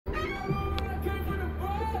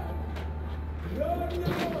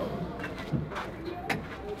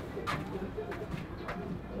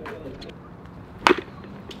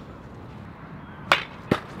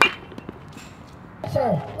You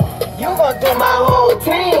gon' do my whole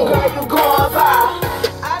team, girl, you going by.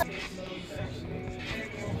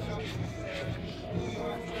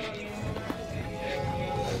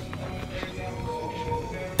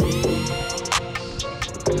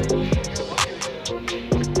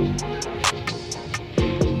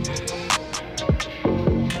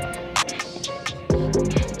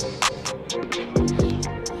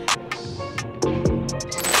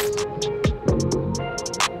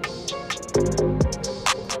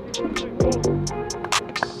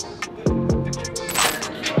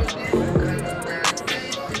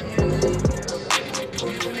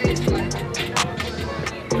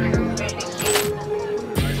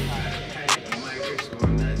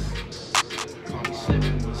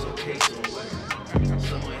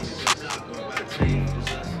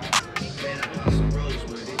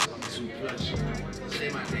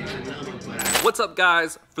 What's up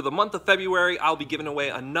guys? For the month of February, I'll be giving away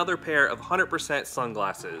another pair of 100%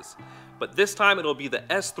 sunglasses. But this time it'll be the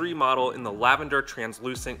S3 model in the lavender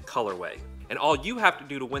translucent colorway. And all you have to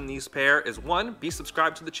do to win these pair is 1, be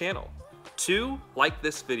subscribed to the channel. 2, like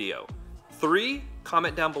this video. 3,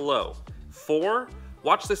 comment down below. 4,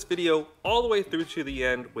 watch this video all the way through to the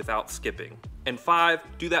end without skipping. And 5,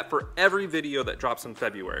 do that for every video that drops in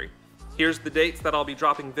February. Here's the dates that I'll be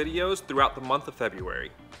dropping videos throughout the month of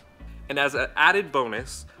February. And as an added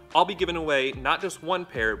bonus, I'll be giving away not just 1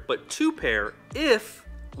 pair, but 2 pair if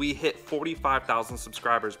we hit 45,000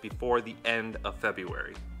 subscribers before the end of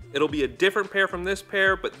February. It'll be a different pair from this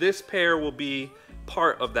pair, but this pair will be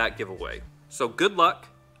part of that giveaway. So good luck,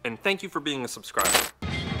 and thank you for being a subscriber.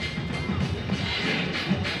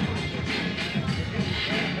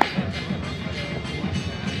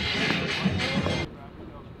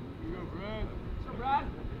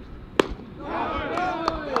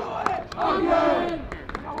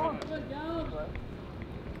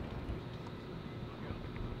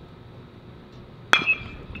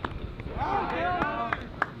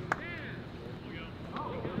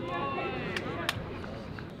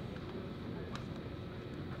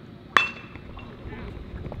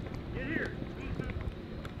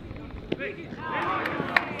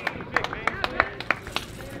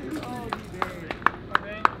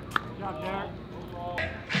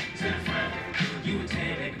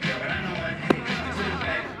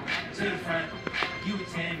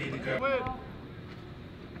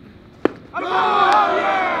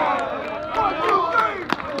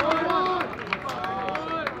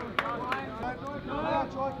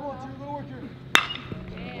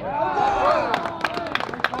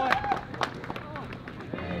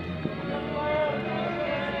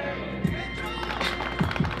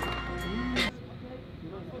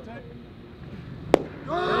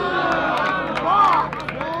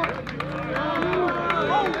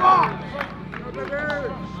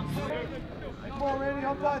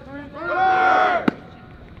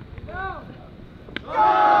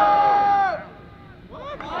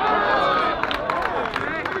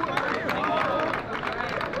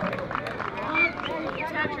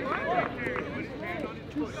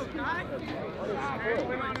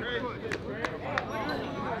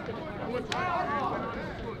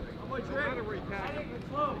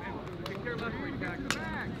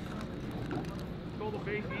 Control the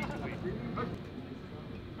base easily.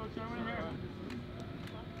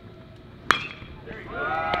 There you go.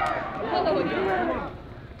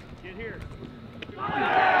 Get here.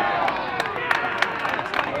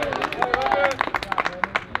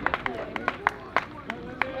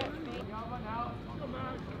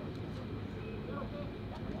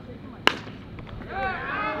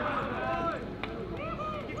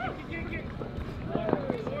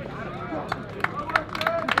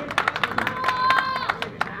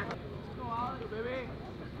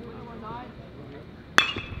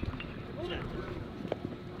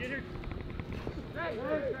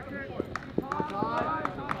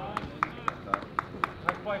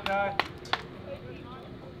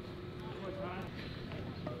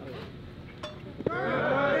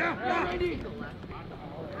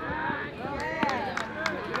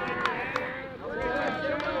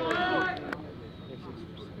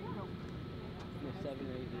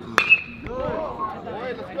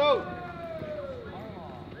 Let's go.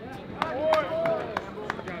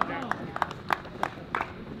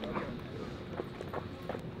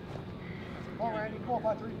 Come on, Randy. 4,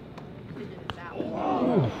 5, 3.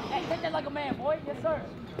 Hey, take that like a man, boy. Yes, sir.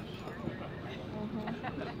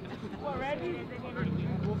 Come on, Randy.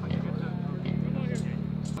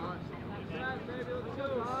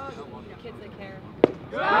 Kids that care.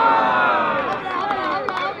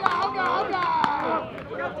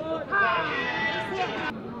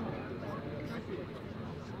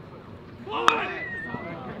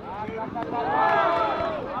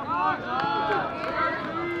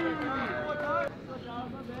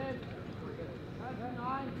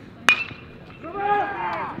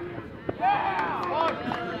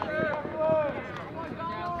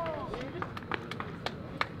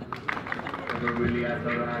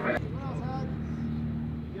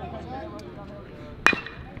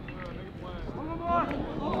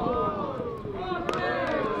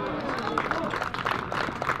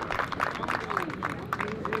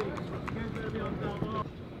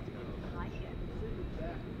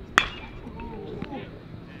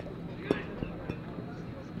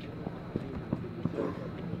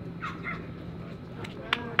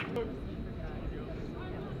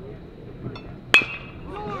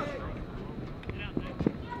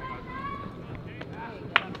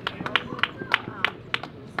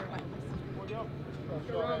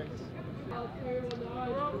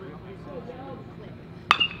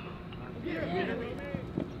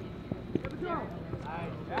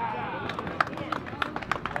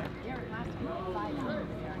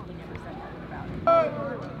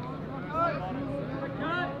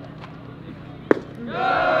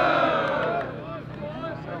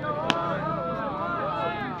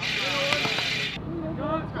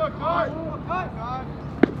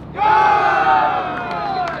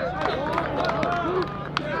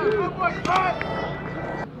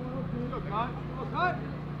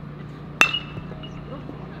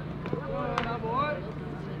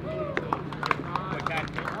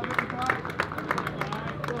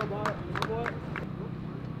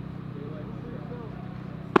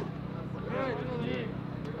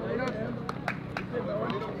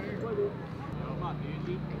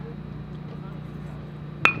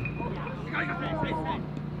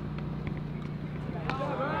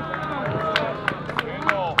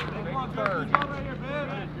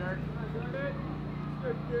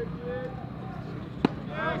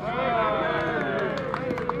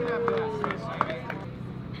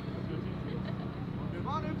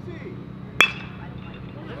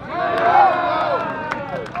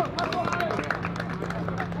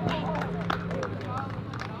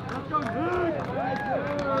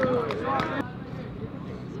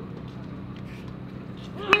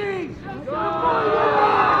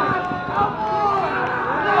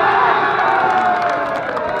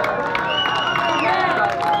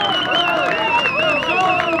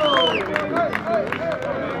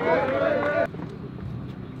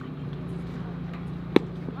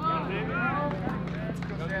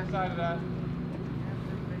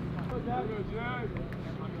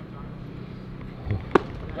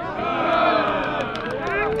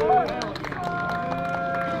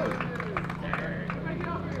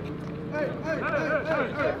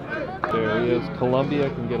 There he is. Columbia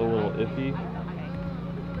can get a little iffy.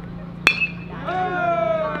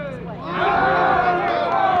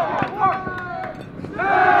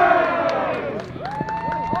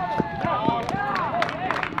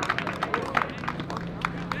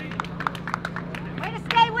 Way to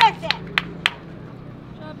stay with it.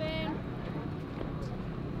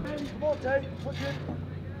 Come on, Tate. Push it.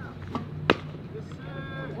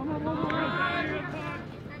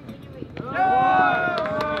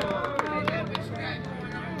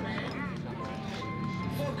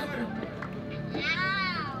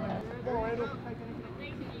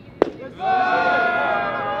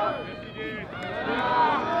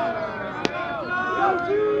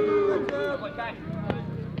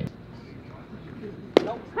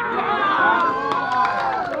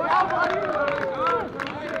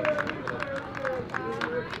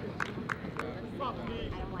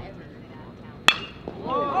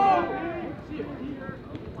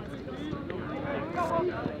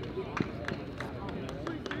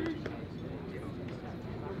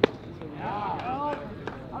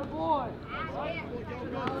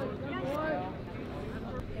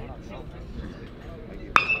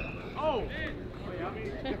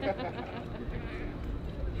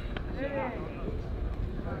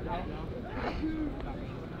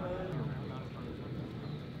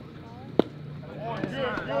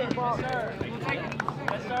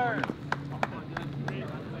 Yes, sir.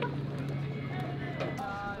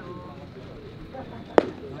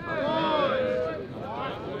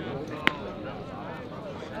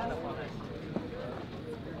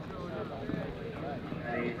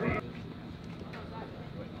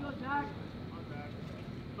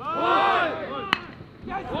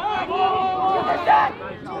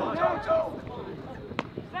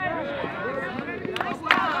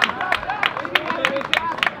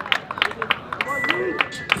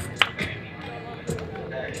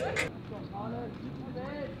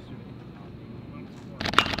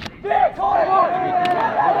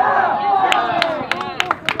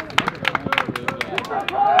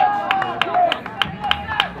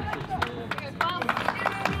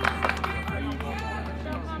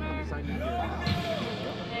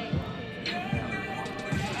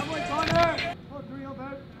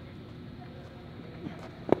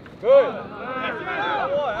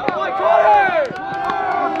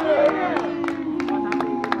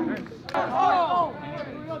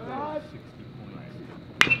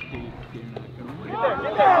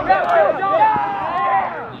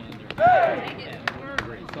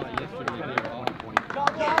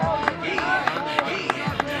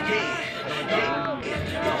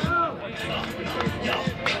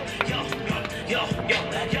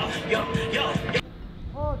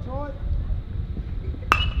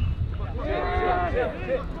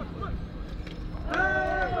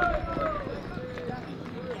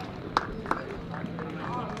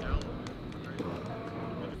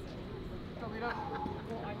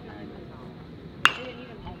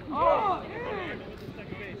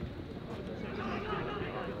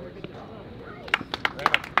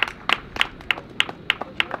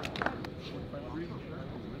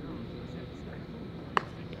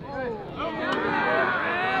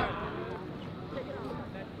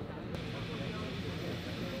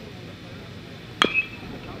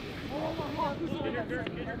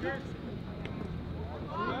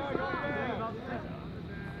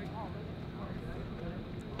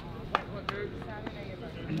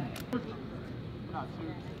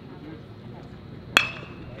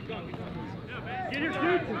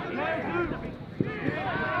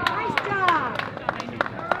 Nice job.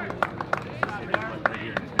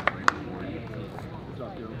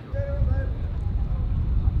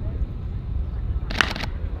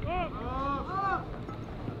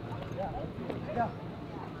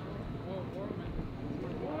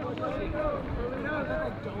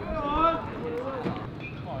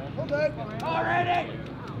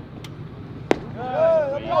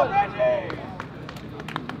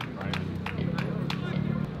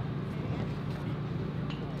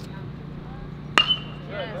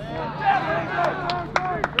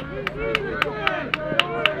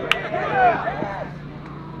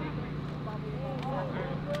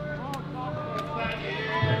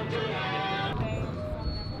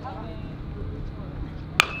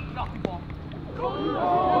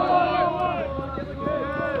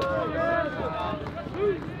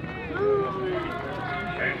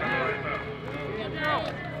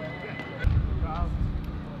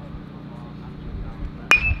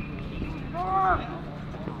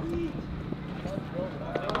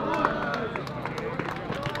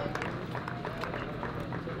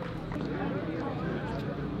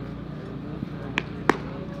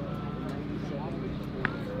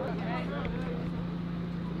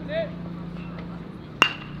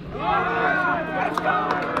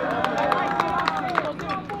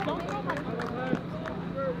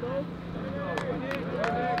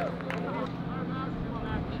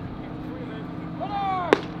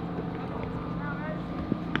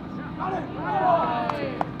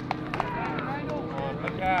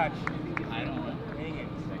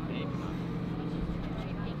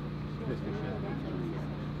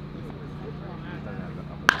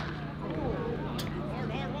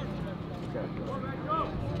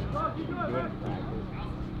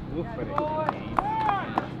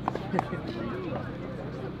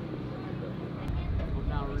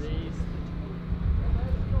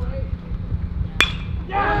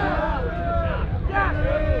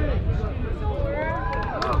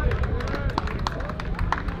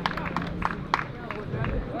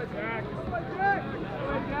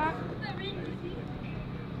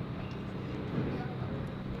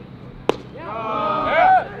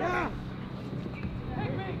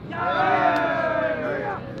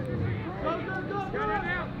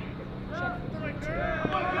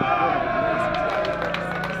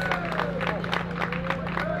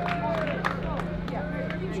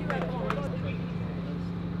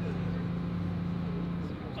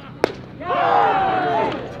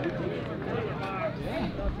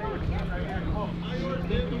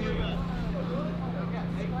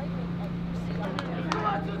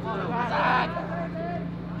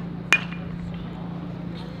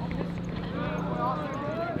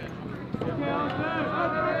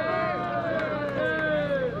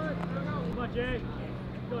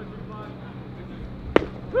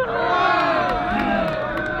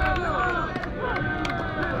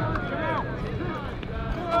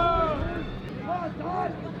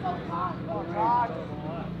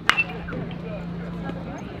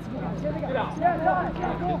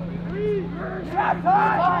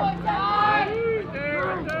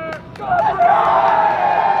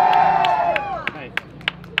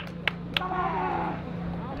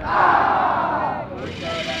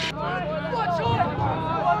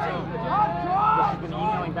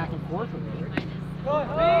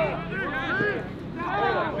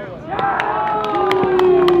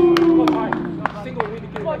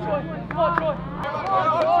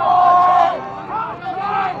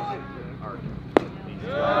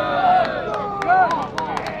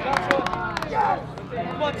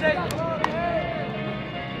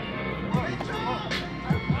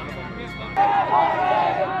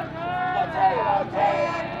 Take